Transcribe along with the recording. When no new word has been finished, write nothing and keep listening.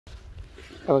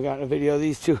Haven't gotten a video of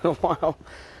these two in a while.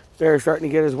 They're starting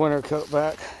to get his winter coat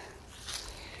back.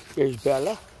 Here's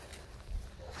Bella.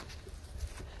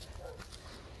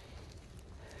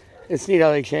 It's neat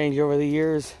how they change over the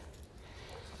years.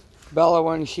 Bella,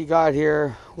 when she got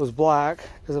here, was black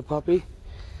as a puppy.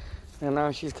 And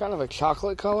now she's kind of a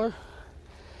chocolate color.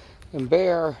 And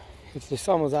Bear, if the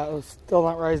sun was out, was still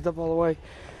not rised up all the way.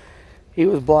 He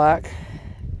was black.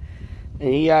 And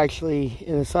he actually,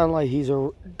 in the sunlight, he's a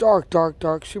dark,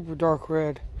 super dark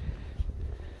red.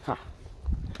 Huh.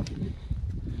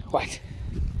 What?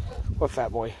 What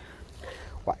fat boy?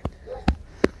 What?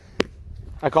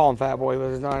 I call him fat boy, but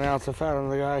there's not an ounce of fat on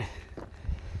the guy.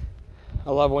 I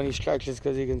love when he stretches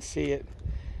because you can see it.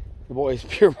 The boy's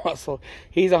pure muscle.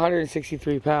 He's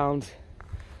 163 pounds.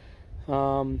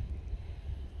 What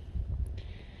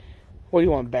do you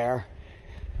want, Bear?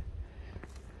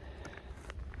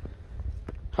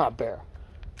 Huh, Bear?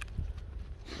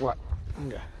 What?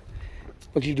 Okay.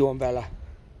 What you doing, Bella?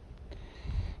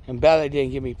 And Bella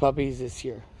didn't give me puppies this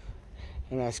year.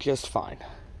 And that's just fine.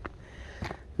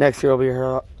 Next year will be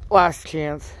her last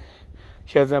chance.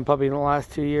 She hasn't had a puppy in the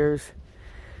last 2 years.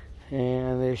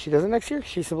 And if she does it next year,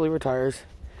 she simply retires.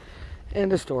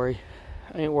 End of story.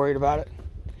 I ain't worried about it.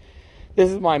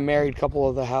 This is my married couple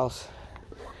of the house.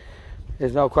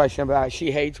 There's no question about it.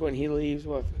 She hates when he leaves.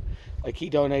 Like, he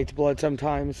donates blood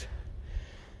sometimes.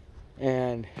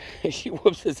 And she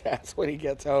whoops his ass when he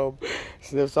gets home.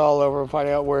 Sniffs all over and find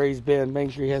out where he's been.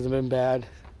 Make sure he hasn't been bad.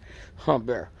 Huh,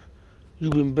 Bear? You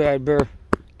been bad, Bear?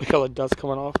 Look at all the dust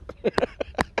coming off.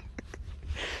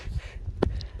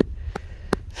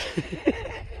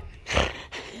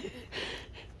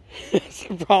 That's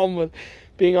the problem with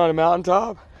being on a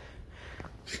mountaintop.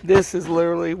 This is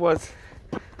literally what's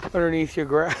underneath your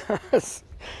grass.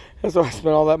 That's why I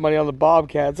spent all that money on the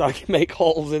bobcat, so I can make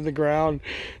holes in the ground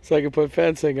so I can put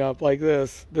fencing up like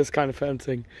this kind of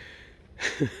fencing.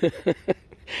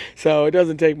 So it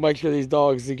doesn't take much for these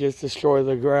dogs to just destroy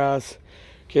the grass.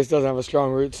 Just doesn't have a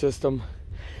strong root system.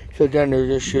 So then they're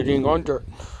just shitting on dirt.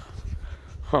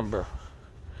 Humber.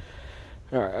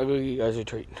 Alright, I'll go give you guys a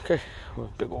treat. Okay? I'm a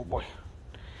big old boy.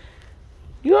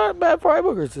 You don't have bad fry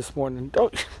boogers this morning,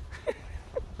 don't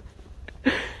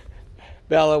you?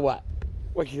 Bella, what?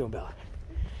 What you doing, Bella?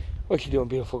 What you doing,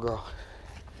 beautiful girl?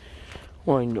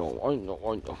 I know.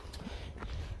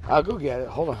 I'll go get it.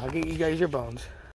 Hold on, I'll get you guys your bones.